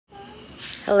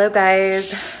Hello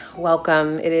guys,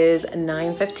 welcome. It is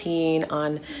 9:15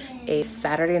 on a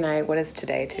Saturday night. What is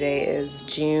today? Today is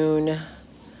June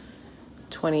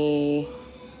 20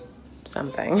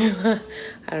 something. I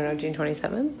don't know, June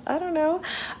 27th? I don't know.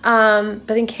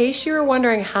 But in case you were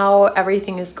wondering how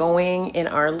everything is going in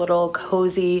our little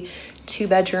cozy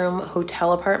 2-bedroom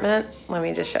hotel apartment, let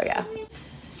me just show you.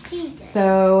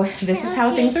 So this is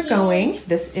how things are going.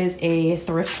 This is a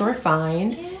thrift store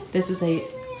find. This is a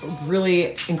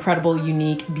really incredible,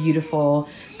 unique, beautiful,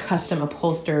 custom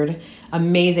upholstered,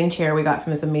 amazing chair we got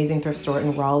from this amazing thrift store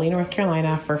in Raleigh, North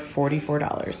Carolina for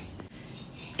 $44.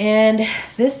 And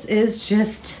this is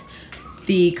just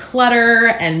the clutter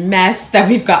and mess that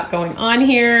we've got going on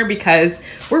here because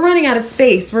we're running out of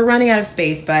space. We're running out of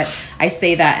space, but I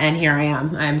say that and here I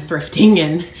am. I'm thrifting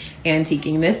and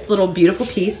antiquing. This little beautiful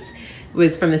piece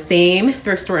was from the same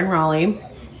thrift store in Raleigh.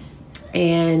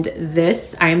 And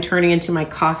this I am turning into my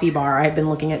coffee bar. I've been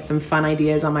looking at some fun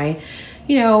ideas on my,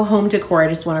 home decor. I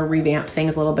just want to revamp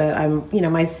things a little bit.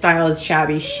 My style is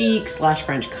shabby chic /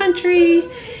 French country.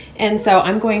 And so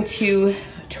I'm going to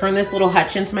turn this little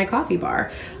hutch into my coffee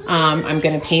bar. I'm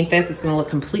going to paint this. It's going to look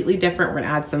completely different. We're going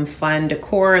to add some fun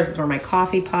decor. This is where my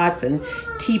coffee pots and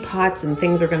teapots and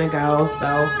things are going to go.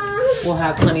 So we'll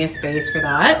have plenty of space for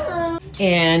that.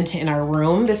 And in our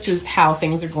room, this is how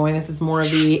things are going. This is more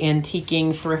of the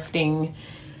antiquing, thrifting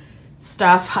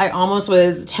stuff. I almost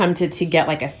was tempted to get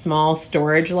like a small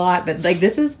storage lot, but like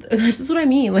this is what I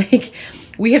mean. Like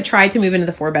we have tried to move into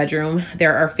the 4-bedroom.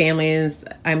 There are families.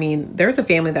 There's a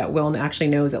family that Will actually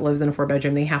knows that lives in a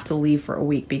 4-bedroom. They have to leave for a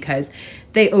week because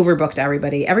they overbooked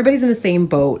everybody. Everybody's in the same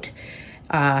boat.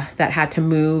 That had to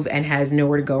move and has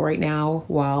nowhere to go right now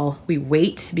while we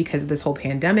wait because of this whole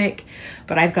pandemic.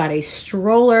 But I've got a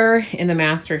stroller in the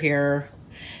master here.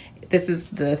 This is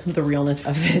the realness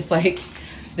of this. Like,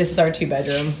 this is our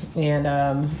 2-bedroom.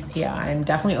 And yeah, I'm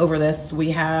definitely over this.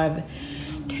 We have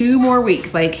 2 more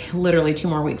weeks, like literally 2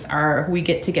 more weeks. We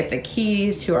get to get the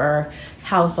keys to our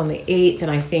house on the 8th, and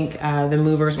I think the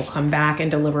movers will come back and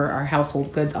deliver our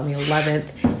household goods on the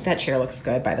 11th. That chair looks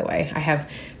good, by the way. I have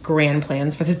grand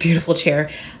plans for this beautiful chair.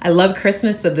 I love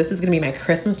Christmas, so this is gonna be my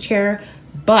Christmas chair.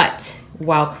 But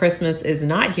while Christmas is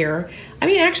not here,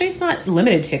 actually it's not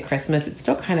limited to Christmas. It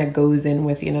still kind of goes in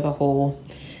with, the whole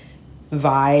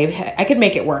vibe. I could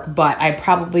make it work, but I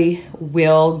probably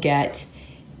will get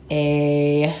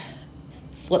a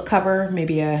slip cover,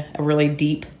 maybe a really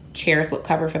deep chair slip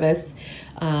cover for this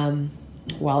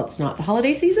while it's not the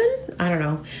holiday season. I don't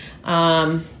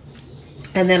know.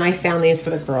 And then I found these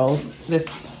for the girls. This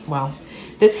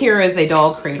here is a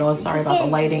doll cradle. Sorry about the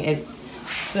lighting. It's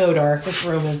so dark. This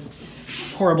room is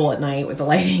horrible at night with the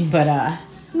lighting, but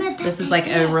this is like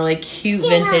a really cute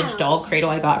vintage doll cradle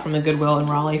I got from the Goodwill in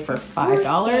Raleigh for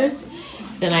 $5.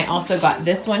 Then I also got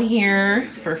this one here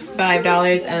for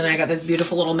 $5, and then I got this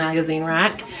beautiful little magazine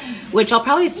rack, which I'll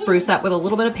probably spruce up with a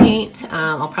little bit of paint.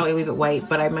 I'll probably leave it white,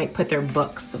 but I might put some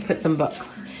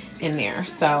books in there.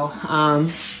 So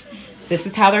this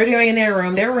is how they're doing in their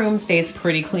room. Their room stays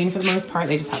pretty clean for the most part.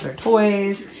 They just have their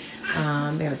toys. They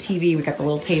have a TV. We got the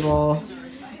little table.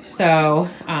 So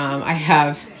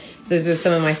those are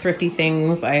some of my thrifty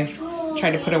things I've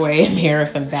tried to put away in there.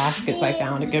 Some baskets I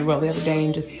found at Goodwill the other day,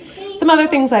 and just some other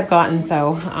things I've gotten.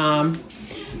 So,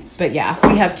 but yeah,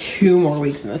 we have 2 more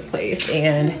weeks in this place,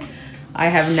 and I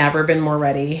have never been more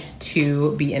ready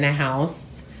to be in a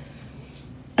house.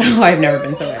 Oh, I've never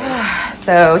been so ready.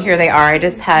 So here they are. I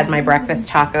just had my breakfast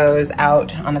tacos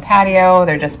out on the patio.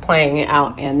 They're just playing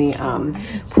out in the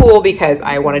pool because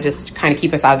I want to just kind of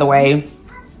keep us out of the way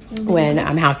when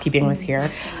housekeeping was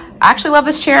here. I actually love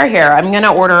this chair here. I'm going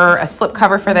to order a slip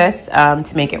cover for this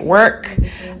to make it work.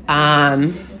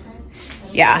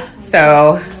 Yeah,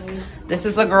 so this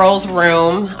is the girls'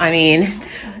 room.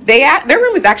 Their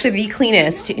room is actually the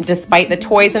cleanest despite the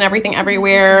toys and everything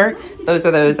everywhere. Those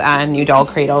are those new doll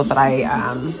cradles that I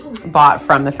bought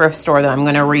from the thrift store that I'm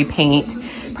going to repaint,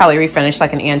 probably refinish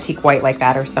like an antique white like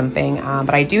that or something.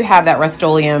 But I do have that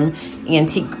Rust-Oleum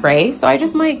antique gray, so I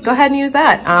just might go ahead and use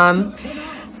that.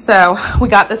 So we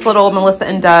got this little Melissa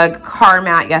and Doug car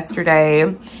mat yesterday,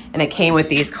 and it came with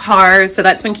these cars, so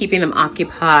that's been keeping them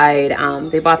occupied.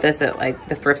 They bought this at like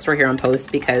the thrift store here on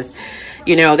Post because,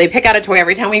 they pick out a toy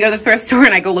every time we go to the thrift store,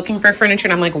 and I go looking for furniture,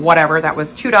 and I'm like, whatever, that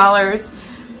was $2.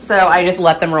 So I just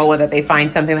let them roll with it. They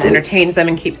find something that entertains them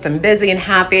and keeps them busy and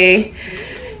happy.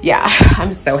 Yeah,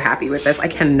 I'm so happy with this. I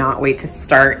cannot wait to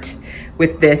start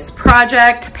with this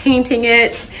project, painting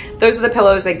it. Those are the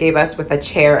pillows they gave us with the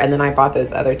chair, and then I bought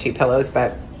those other 2 pillows,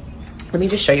 but let me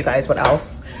just show you guys what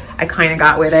else I kind of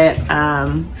got with it.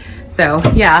 So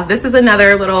yeah, this is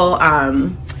another little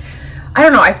I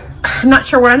don't know. I'm not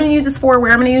sure what I'm gonna use this for,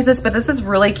 where I'm gonna use this, but this is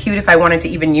really cute if I wanted to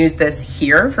even use this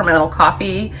here for my little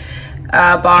coffee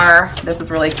bar. This is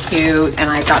really cute, and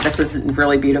I thought this was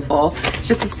really beautiful.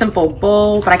 Just a simple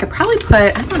bowl, but I could probably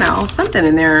put, I don't know, something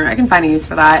in there. I can find a use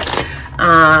for that.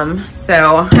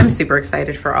 So I'm super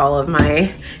excited for all of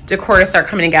my decor to start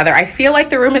coming together. I feel like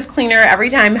the room is cleaner every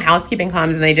time housekeeping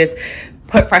comes and they just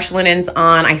put fresh linens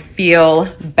on. I feel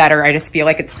better. I just feel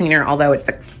like it's cleaner, although it's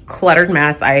a cluttered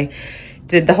mess. I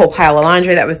did the whole pile of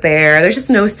laundry that was there. There's just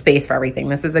no space for everything.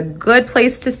 This is a good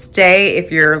place to stay if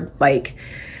you're like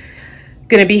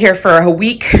gonna be here for a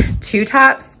week, 2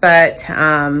 tops. But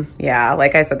yeah,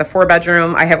 like I said, the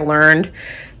 4-bedroom, I have learned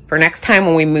for next time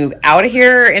when we move out of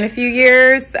here in a few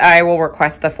years, I will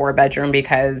request the 4-bedroom,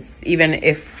 because even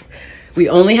if we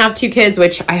only have 2 kids,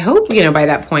 which I hope, you know, by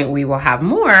that point we will have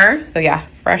more. So yeah,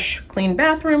 fresh, clean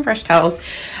bathroom, fresh towels.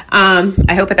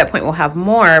 I hope at that point we'll have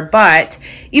more, but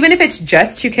even if it's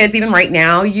just 2 kids, even right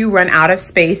now, you run out of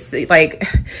space. Like,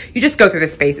 you just go through the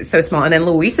space, it's so small. And then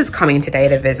Luis is coming today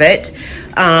to visit.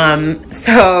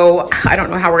 So I don't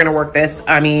know how we're gonna work this.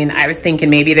 I mean, I was thinking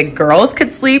maybe the girls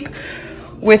could sleep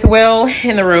with Will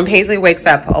in the room. Paisley wakes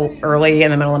up early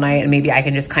in the middle of the night, and maybe I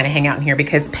can just kind of hang out in here,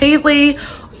 because Paisley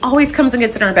always comes and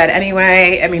gets in our bed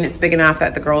anyway. I mean, it's big enough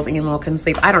that the girls and Will can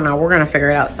sleep. I don't know, we're gonna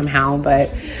figure it out somehow.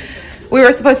 But we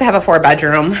were supposed to have a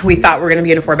 4-bedroom. We thought we were gonna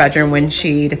be in a 4-bedroom when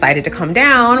she decided to come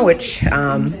down, which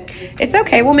it's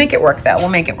okay, we'll make it work though, we'll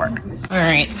make it work. All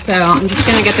right, so I'm just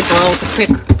gonna get the girls a quick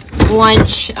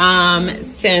lunch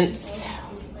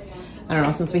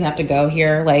since we have to go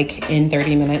here like in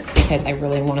 30 minutes, because I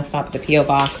really want to stop at the P.O.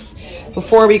 box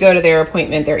before we go to their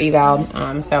appointment, their eval.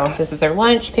 So this is their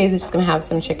lunch. Paisley's just gonna have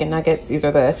some chicken nuggets. These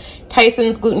are the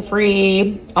Tyson's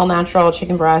gluten-free, all natural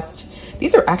chicken breast.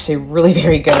 These are actually really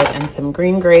very good, and some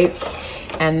green grapes.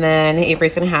 And then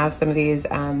Avery's gonna have some of these,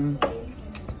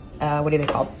 what are they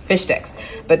called? Fish sticks.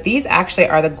 But these actually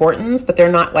are the Gortons, but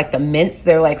they're not like the mince.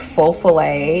 They're like full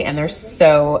filet, and they're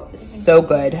so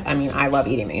good. I mean, I love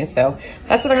eating these. So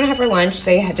that's what they're gonna have for lunch.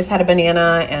 They just had a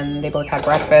banana, and they both had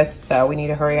breakfast. So we need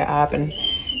to hurry up and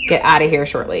get out of here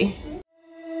shortly.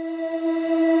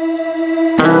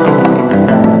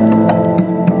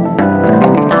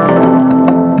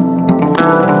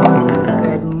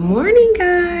 Good morning,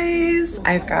 guys.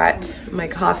 I've got my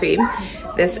coffee.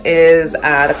 This is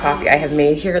the coffee I have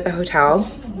made here at the hotel.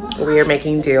 We are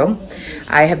making do.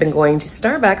 I have been going to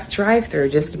Starbucks drive-through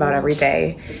just about every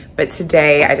day, but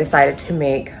today I decided to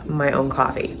make my own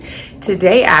coffee.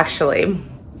 Today, actually,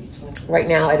 right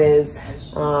now it is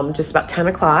just about 10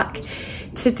 o'clock.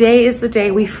 Today is the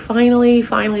day we finally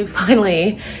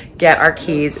get our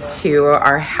keys to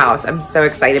our house. I'm so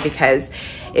excited, because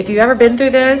if you've ever been through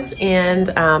this, and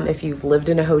if you've lived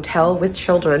in a hotel with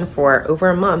children for over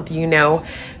a month, you know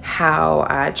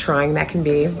how trying that can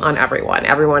be on everyone.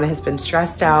 Everyone has been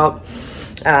stressed out.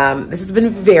 This has been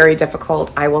very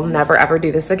difficult. I will never ever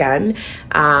do this again.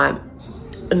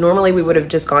 Normally we would have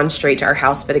just gone straight to our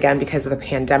house, but again, because of the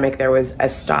pandemic, there was a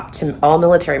stop to all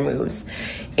military moves,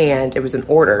 and it was an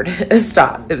ordered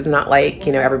stop. It was not like,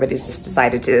 you know, everybody's just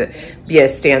decided to be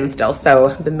at a standstill.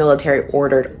 So the military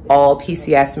ordered all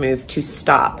PCS moves to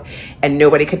stop, and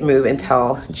nobody could move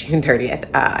until June 30th,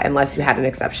 unless you had an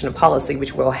exception of policy,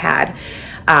 which Will had.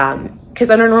 Because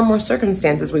under normal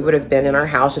circumstances, we would have been in our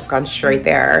house, just gone straight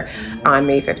there on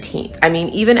May 15th. I mean,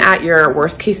 even at your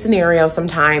worst case scenario,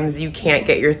 sometimes you can't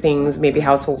get your things, maybe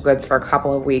household goods, for a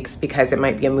couple of weeks, because it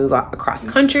might be a move across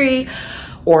country,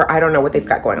 or I don't know what they've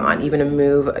got going on, even a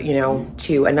move, you know,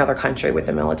 to another country with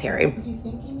the military.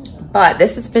 But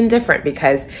this has been different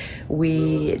because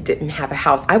we didn't have a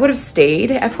house. I would have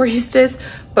stayed at Fort Eustis,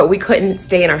 but we couldn't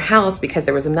stay in our house because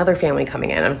there was another family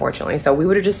coming in, unfortunately. So we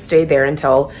would have just stayed there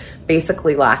until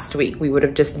basically last week. We would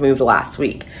have just moved last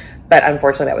week. But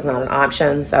unfortunately, that was not an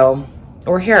option. So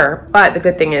we're here. But the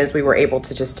good thing is we were able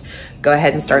to just go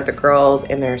ahead and start the girls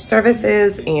in their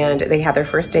services, and they had their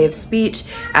first day of speech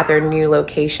at their new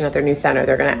location, at their new center.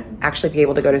 They're gonna actually be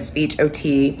able to go to speech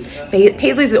OT.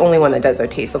 Paisley's the only one that does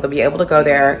OT, so they'll be able to go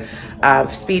there,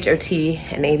 speech, OT,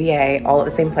 and ABA all at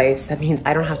the same place. That means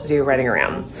I don't have to do running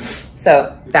around.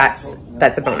 So that's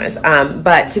a bonus.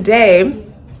 But today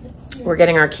we're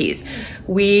getting our keys.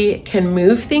 We can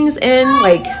move things in,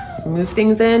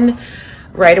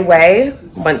 right away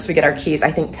once we get our keys.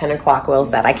 I think 10 o'clock Will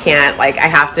said. I can't, I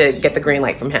have to get the green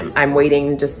light from him. I'm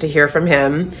waiting just to hear from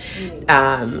him.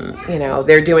 You know,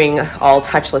 they're doing all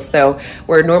touchless. So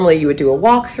where normally you would do a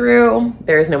walkthrough,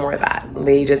 there is no more of that.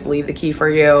 They just leave the key for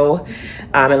you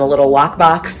in a little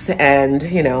lockbox, and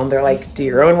you know, they're like, do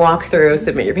your own walkthrough,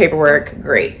 submit your paperwork,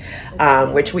 great.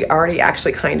 Which we already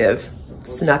actually kind of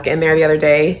snuck in there the other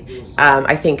day.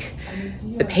 I think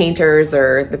the painters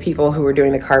or the people who were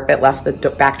doing the carpet left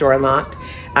the back door unlocked.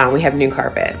 We have new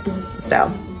carpet,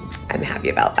 so I'm happy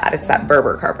about that. It's that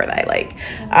Berber carpet I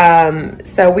like.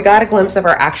 So we got a glimpse of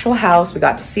our actual house. We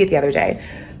got to see it the other day,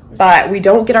 but we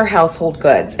don't get our household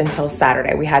goods until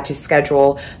Saturday. We had to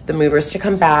schedule the movers to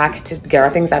come back to get our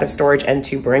things out of storage and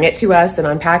to bring it to us and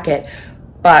unpack it.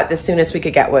 But the soonest we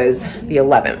could get was the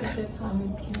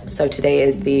 11th. So today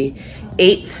is the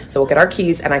 8th. So we'll get our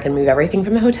keys and I can move everything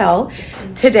from the hotel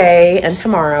today and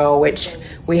tomorrow, which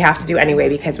we have to do anyway,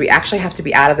 because we actually have to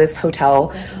be out of this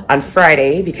hotel on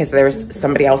Friday because there's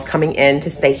somebody else coming in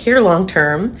to stay here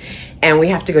long-term, and we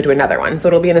have to go to another one. So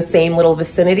it'll be in the same little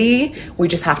vicinity. We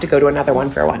just have to go to another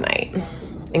one for one night.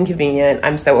 Inconvenient.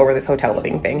 I'm so over this hotel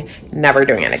living thing. Never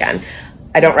doing it again.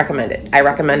 I don't recommend it. I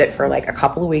recommend it for like a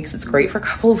couple of weeks. It's great for a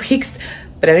couple of weeks,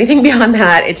 but anything beyond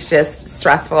that, it's just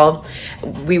stressful.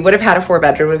 We would have had a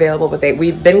 4-bedroom available, but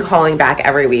we've been calling back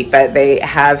every week, but they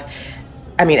have,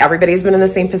 I mean, everybody's been in the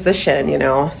same position, you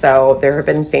know? So there have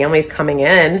been families coming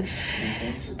in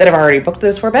that have already booked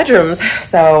those 4 bedrooms.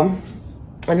 So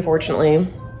unfortunately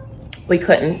we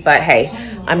couldn't, but hey,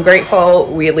 I'm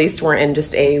grateful we at least weren't in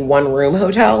just a 1-room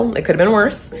hotel. It could have been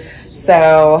worse.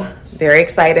 So very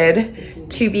excited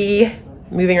to be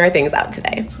moving our things out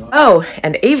today. Oh,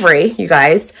 and Avery, you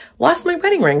guys, lost my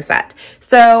wedding ring set.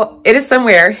 So it is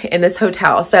somewhere in this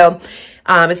hotel. So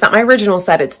it's not my original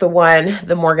set. It's the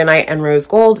Morganite and Rose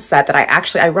Gold set that I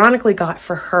actually ironically got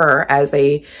for her as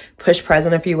a push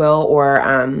present, if you will,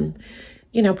 or,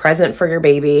 you know, present for your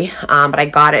baby. But I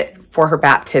got it for her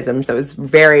baptism. So it was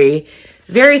very,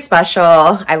 very special.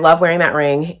 I love wearing that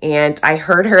ring. And I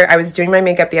heard her, I was doing my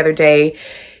makeup the other day,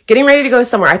 getting ready to go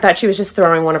somewhere. I thought she was just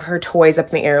throwing one of her toys up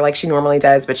in the air like she normally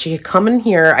does, but she had come in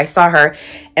here. I saw her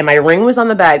and my ring was on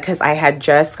the bed because I had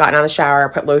just gotten out of the shower,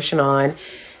 put lotion on.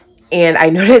 And I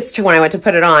noticed when I went to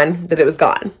put it on that it was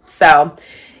gone. So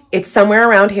it's somewhere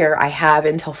around here. I have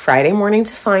until Friday morning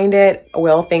to find it.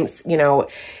 Will thinks, you know,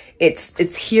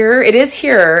 it's here. It is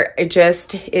here. It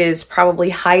just is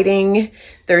probably hiding.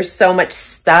 There's so much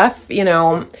stuff, you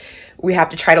know, we have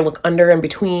to try to look under and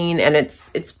between. And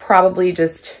it's probably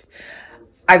just,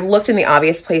 I've looked in the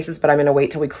obvious places, but I'm going to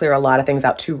wait till we clear a lot of things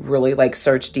out to really like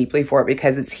search deeply for it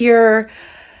because it's here.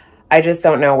 I just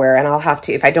don't know where, and I'll have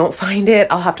to, if I don't find it,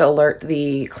 I'll have to alert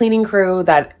the cleaning crew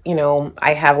that, you know,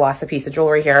 I have lost a piece of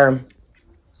jewelry here.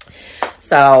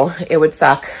 So it would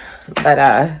suck,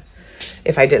 but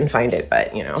if I didn't find it,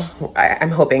 but you know,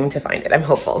 I'm hoping to find it. I'm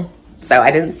hopeful. So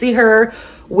I didn't see her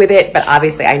with it, but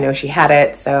obviously I know she had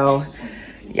it. So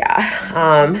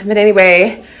yeah. But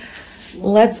anyway,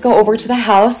 let's go over to the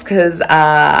house because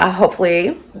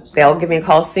hopefully they'll give me a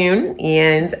call soon.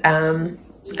 And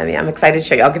I mean, I'm excited to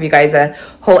show you. I'll give you guys a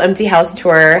whole empty house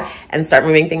tour and start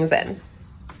moving things in.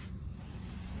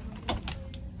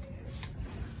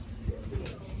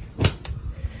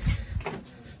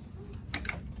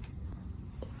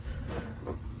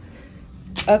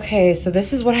 Okay, so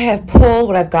this is what I have pulled,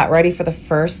 what I've got ready for the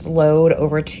first load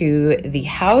over to the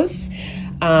house.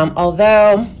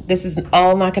 Although this is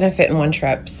all not gonna fit in one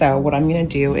trip. So what I'm gonna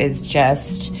do is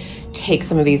just take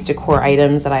some of these decor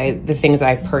items that the things that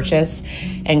I've purchased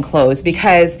and clothes,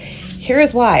 because here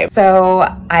is why. So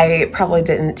I probably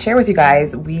didn't share with you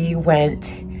guys, we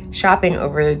went shopping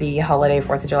over the holiday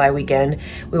 4th of July weekend.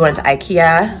 We went to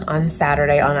IKEA on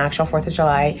Saturday on actual 4th of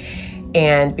July.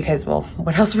 And because, well,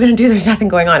 what else are we gonna do? There's nothing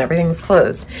going on, everything's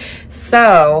closed.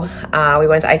 So we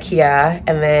went to IKEA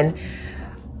and then,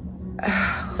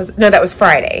 no, that was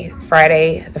Friday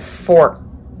the 3rd.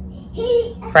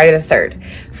 Friday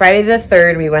the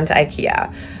 3rd, we went to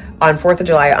IKEA. On 4th of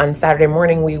July, on Saturday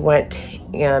morning, we went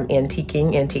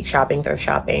antique shopping, thrift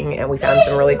shopping, and we found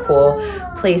some really cool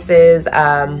places in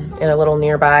a little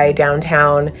nearby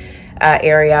downtown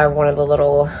area of one of the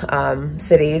little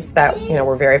cities that, you know,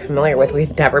 we're very familiar with.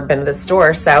 We've never been to the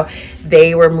store, so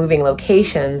they were moving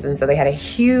locations, and so they had a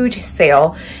huge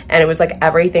sale, and it was like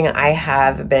everything I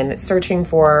have been searching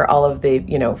for, all of the,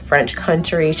 you know, French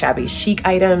country shabby chic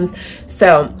items.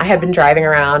 So I have been driving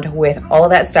around with all of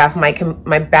that stuff. My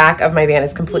back of my van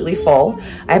is completely full.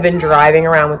 I've been driving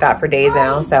around with that for days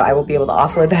now, so I will be able to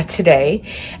offload that today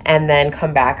and then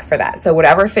come back for that. So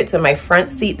whatever fits in my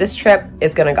front seat this trip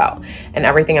is gonna go, and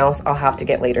everything else I'll have to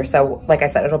get later. So like I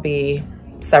said, it'll be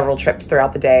several trips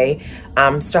throughout the day.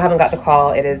 Still haven't got the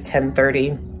call. It is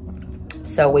 10:30.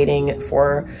 So waiting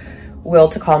for Will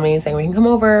to call me saying we can come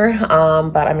over,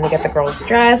 but I'm gonna get the girls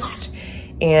dressed.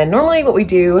 And normally what we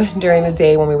do during the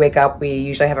day when we wake up, we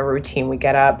usually have a routine. We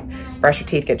get up, brush our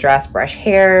teeth, get dressed, brush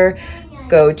hair,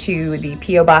 go to the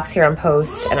P.O. box here on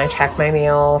post and I check my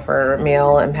mail for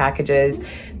mail and packages.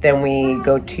 Then we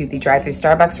go to the drive-through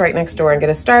Starbucks right next door and get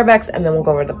a Starbucks, and then we'll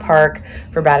go over to the park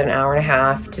for about an hour and a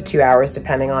half to 2 hours,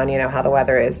 depending on, you know, how the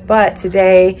weather is. But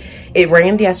today, it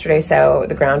rained yesterday, so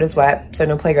the ground is wet, so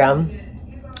no playground.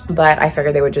 But I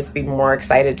figured they would just be more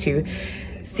excited to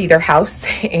see their house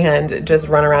and just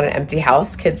run around an empty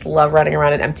house. Kids love running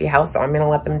around an empty house, so I'm gonna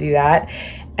let them do that.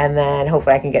 And then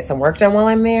hopefully I can get some work done while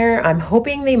I'm there. I'm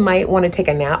hoping they might want to take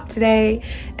a nap today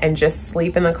and just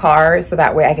sleep in the car, so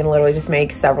that way I can literally just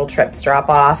make several trips, drop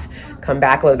off, come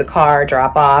back, load the car,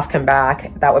 drop off, come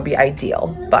back. That would be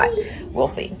ideal, but we'll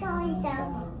see.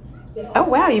 Oh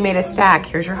wow, you made a stack.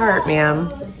 Here's your heart, ma'am.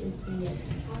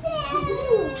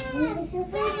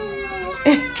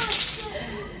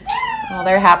 Well,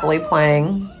 they're happily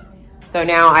playing. So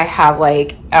now I have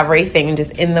like everything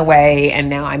just in the way, and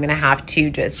now I'm gonna have to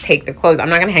just take the clothes. I'm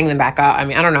not gonna hang them back up. I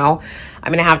mean, I don't know.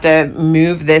 I'm gonna have to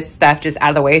move this stuff just out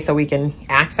of the way so we can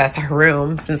access our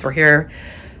room since we're here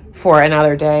for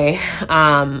another day.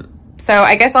 So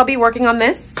I guess I'll be working on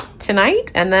this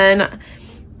tonight, and then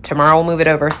tomorrow we'll move it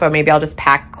over. So maybe I'll just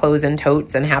pack clothes in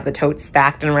totes and have the totes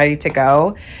stacked and ready to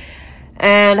go.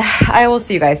 And I will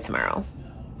see you guys tomorrow.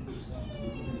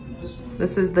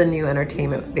 This is the new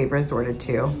entertainment they've resorted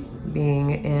to,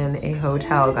 being in a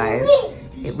hotel, guys.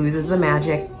 It loses the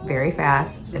magic very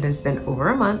fast. It has been over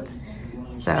a month.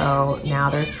 So now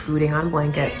they're scooting on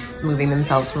blankets, moving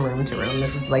themselves from room to room.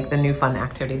 This is like the new fun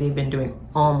activity they've been doing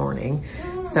all morning.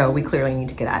 So we clearly need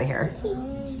to get out of here.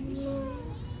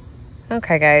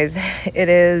 Okay, guys, it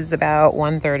is about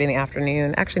 1:30 in the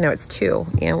afternoon. Actually, no, it's 2.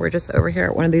 And we're just over here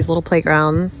at one of these little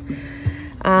playgrounds.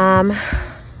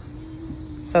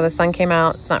 So the sun came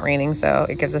out, it's not raining, so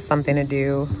it gives us something to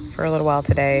do for a little while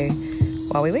today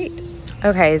while we wait.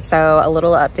 Okay, so a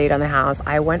little update on the house.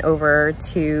 I went over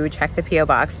to check the P.O.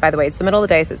 box. By the way, it's the middle of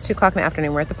the day, so it's 2 o'clock in the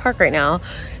afternoon. We're at the park right now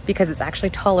because it's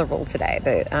actually tolerable today.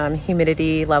 The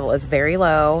humidity level is very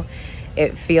low.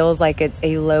 It feels like it's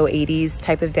a low 80s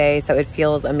type of day, so it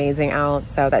feels amazing out.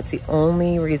 So that's the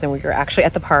only reason we were actually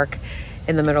at the park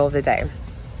in the middle of the day.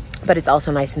 But it's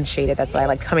also nice and shaded. That's why I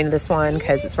like coming to this one,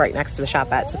 because it's right next to the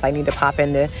shop-at. So if I need to pop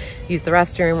in to use the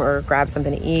restroom or grab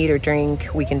something to eat or drink,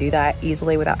 we can do that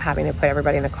easily without having to put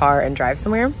everybody in the car and drive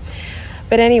somewhere.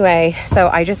 But anyway, so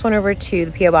I just went over to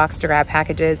the P.O. box to grab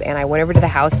packages, and I went over to the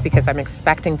house because I'm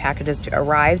expecting packages to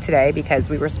arrive today because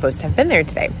we were supposed to have been there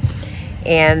today.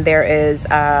 And there is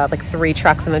like 3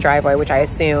 trucks in the driveway, which I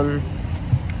assume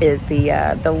is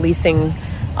the leasing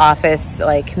office,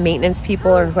 like maintenance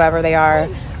people or whoever they are.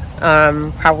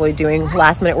 Probably doing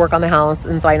last minute work on the house.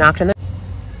 And so I knocked on the,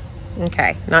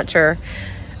 okay, not sure.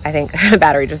 I think the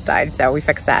battery just died, so we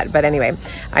fixed that. But anyway,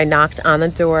 I knocked on the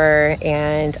door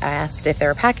and asked if there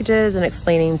were packages, and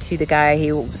explaining to the guy,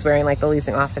 he was wearing like the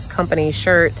leasing office company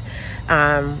shirt.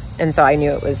 And so I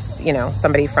knew it was, you know,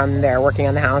 somebody from there working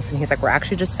on the house. And he's like, we're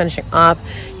actually just finishing up.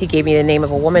 He gave me the name of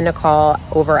a woman to call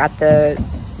over at the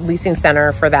leasing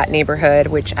center for that neighborhood,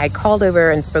 which I called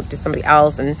over and spoke to somebody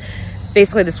else. And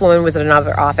basically this woman was at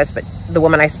another office, but the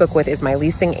woman I spoke with is my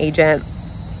leasing agent.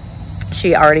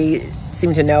 She already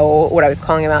seemed to know what I was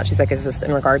calling about. She's like, is this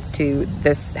in regards to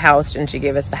this house? And she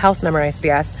gave us the house number. And I said,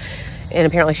 yes. And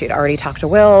apparently she had already talked to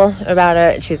Will about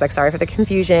it. She's like, sorry for the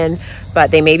confusion, but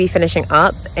they may be finishing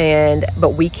up,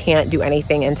 but we can't do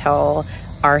anything until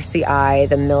RCI,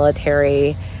 the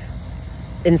military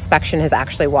inspection, has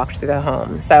actually walked through the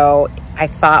home. So I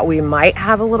thought we might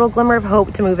have a little glimmer of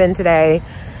hope to move in today.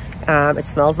 It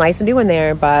smells nice and new in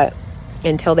there, but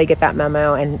until they get that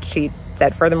memo. And she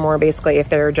said furthermore, basically, if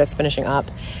they're just finishing up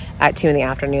at 2 in the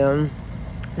afternoon,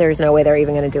 there's no way they're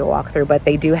even going to do a walkthrough. But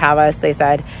they do have us, they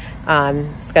said,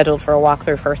 scheduled for a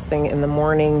walkthrough first thing in the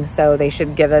morning. So they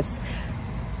should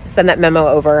send that memo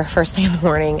over first thing in the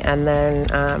morning, and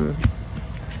then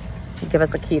give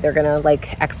us a key. They're gonna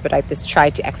like expedite this,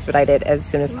 try to expedite it as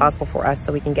soon as possible for us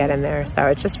so we can get in there. So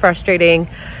it's just frustrating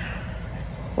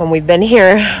when we've been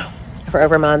here for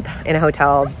over a month in a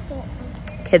hotel.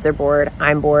 Kids are bored,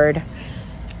 I'm bored.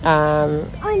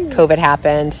 COVID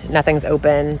happened, nothing's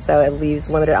open, so it leaves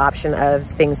limited option of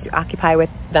things to occupy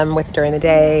them with during the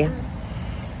day.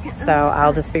 So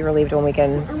I'll just be relieved when we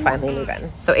can finally move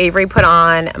in. So Avery put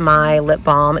on my lip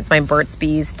balm. It's my Burt's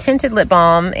Bees tinted lip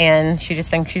balm, and she just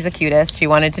thinks she's the cutest. She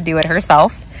wanted to do it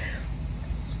herself.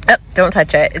 Oh, don't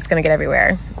touch it, it's gonna get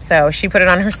everywhere. So she put it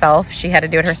on herself. She had to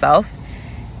do it herself,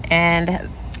 and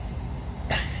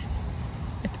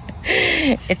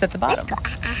it's at the bottom.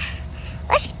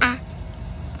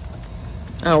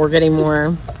 Oh, we're getting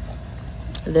more.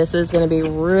 This is gonna be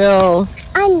real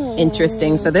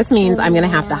interesting. So this means I'm gonna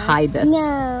have to hide this.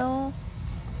 No.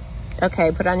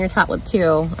 Okay, put on your top lip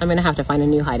too. I'm gonna have to find a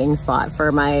new hiding spot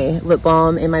for my lip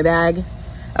balm in my bag.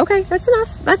 Okay, that's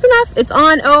enough. That's enough. It's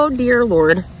on. Oh dear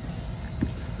Lord.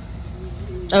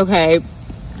 Okay.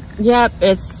 Yep,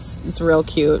 it's real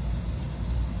cute.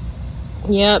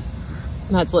 Yep,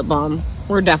 that's lip balm.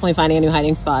 We're definitely finding a new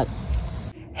hiding spot.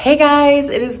 Hey guys,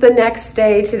 it is the next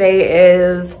day. Today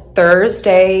is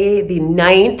Thursday, the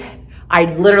 9th. I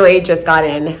literally just got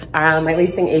in. My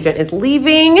leasing agent is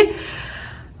leaving.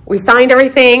 We signed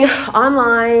everything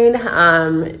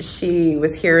online. She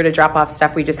was here to drop off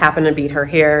stuff. We just happened to beat her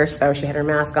here, so she had her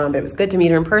mask on, but it was good to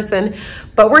meet her in person.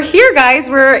 But we're here, guys.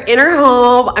 We're in her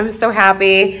home. I'm so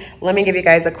happy. Let me give you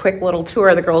guys a quick little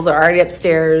tour. The girls are already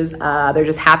upstairs. They're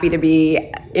just happy to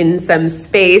be in some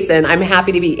space, and I'm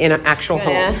happy to be in an actual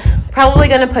home. Probably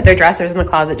gonna put their dressers in the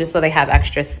closet just so they have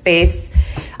extra space.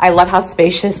 I love how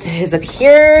spacious it is up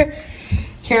here.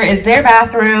 Here is their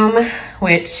bathroom,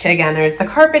 which again, there's the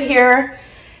carpet here.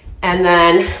 And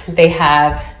then they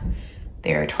have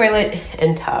their toilet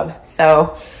and tub.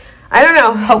 So I don't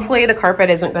know, hopefully the carpet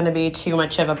isn't gonna be too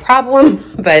much of a problem,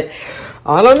 but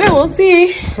I don't know, we'll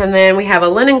see. And then we have a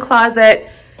linen closet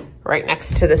right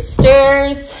next to the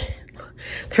stairs.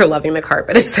 They're loving the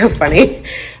carpet, it's so funny.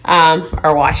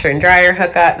 Our washer and dryer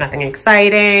hookup, nothing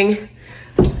exciting.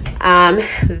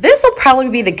 This will probably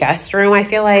be the guest room, I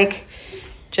feel like.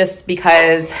 Just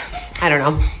because, I don't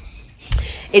know,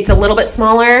 it's a little bit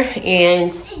smaller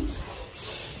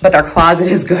but their closet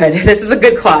is good. This is a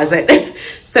good closet.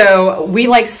 So we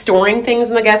like storing things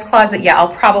in the guest closet. Yeah, I'll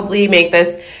probably make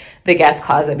this the guest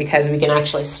closet because we can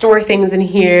actually store things in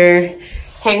here,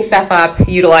 hang stuff up,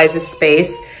 utilize this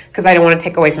space because I don't want to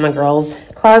take away from the girls'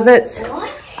 closets.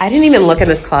 I didn't even look in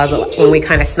this closet when we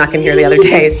kind of snuck in here the other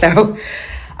day, so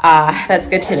that's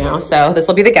good to know. So this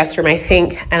will be the guest room, I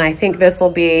think, and I think this will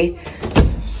be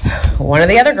one of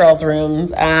the other girls'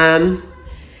 rooms.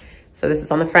 So this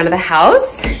is on the front of the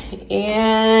house,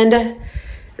 and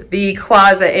the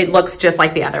closet, it looks just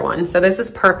like the other one. So this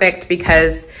is perfect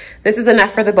because this is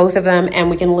enough for the both of them, and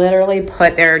we can literally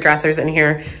put their dressers in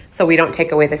here so we don't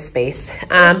take away the space.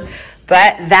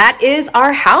 But that is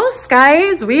our house,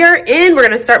 guys. We are in. We're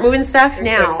gonna start moving stuff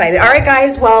now. So excited. All right,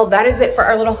 guys. Well, that is it for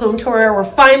our little home tour. We're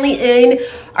finally in.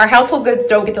 Our household goods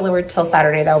don't get delivered till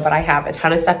Saturday, though, but I have a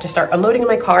ton of stuff to start unloading in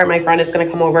my car. My friend is gonna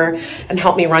come over and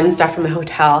help me run stuff from the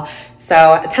hotel.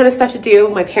 So a ton of stuff to do.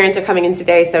 My parents are coming in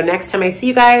today, so next time I see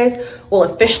you guys, we'll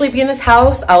officially be in this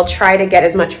house. I'll try to get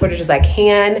as much footage as I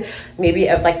can, maybe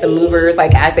of like the movers,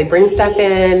 like as they bring stuff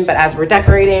in, but as we're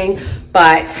decorating.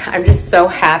 But I'm just so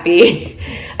happy.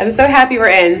 I'm so happy we're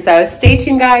in. So stay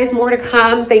tuned, guys, more to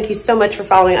come. Thank you so much for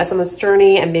following us on this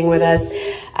journey and being with us.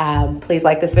 Please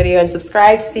like this video and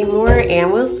subscribe to see more,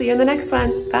 and we'll see you in the next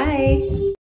one. Bye.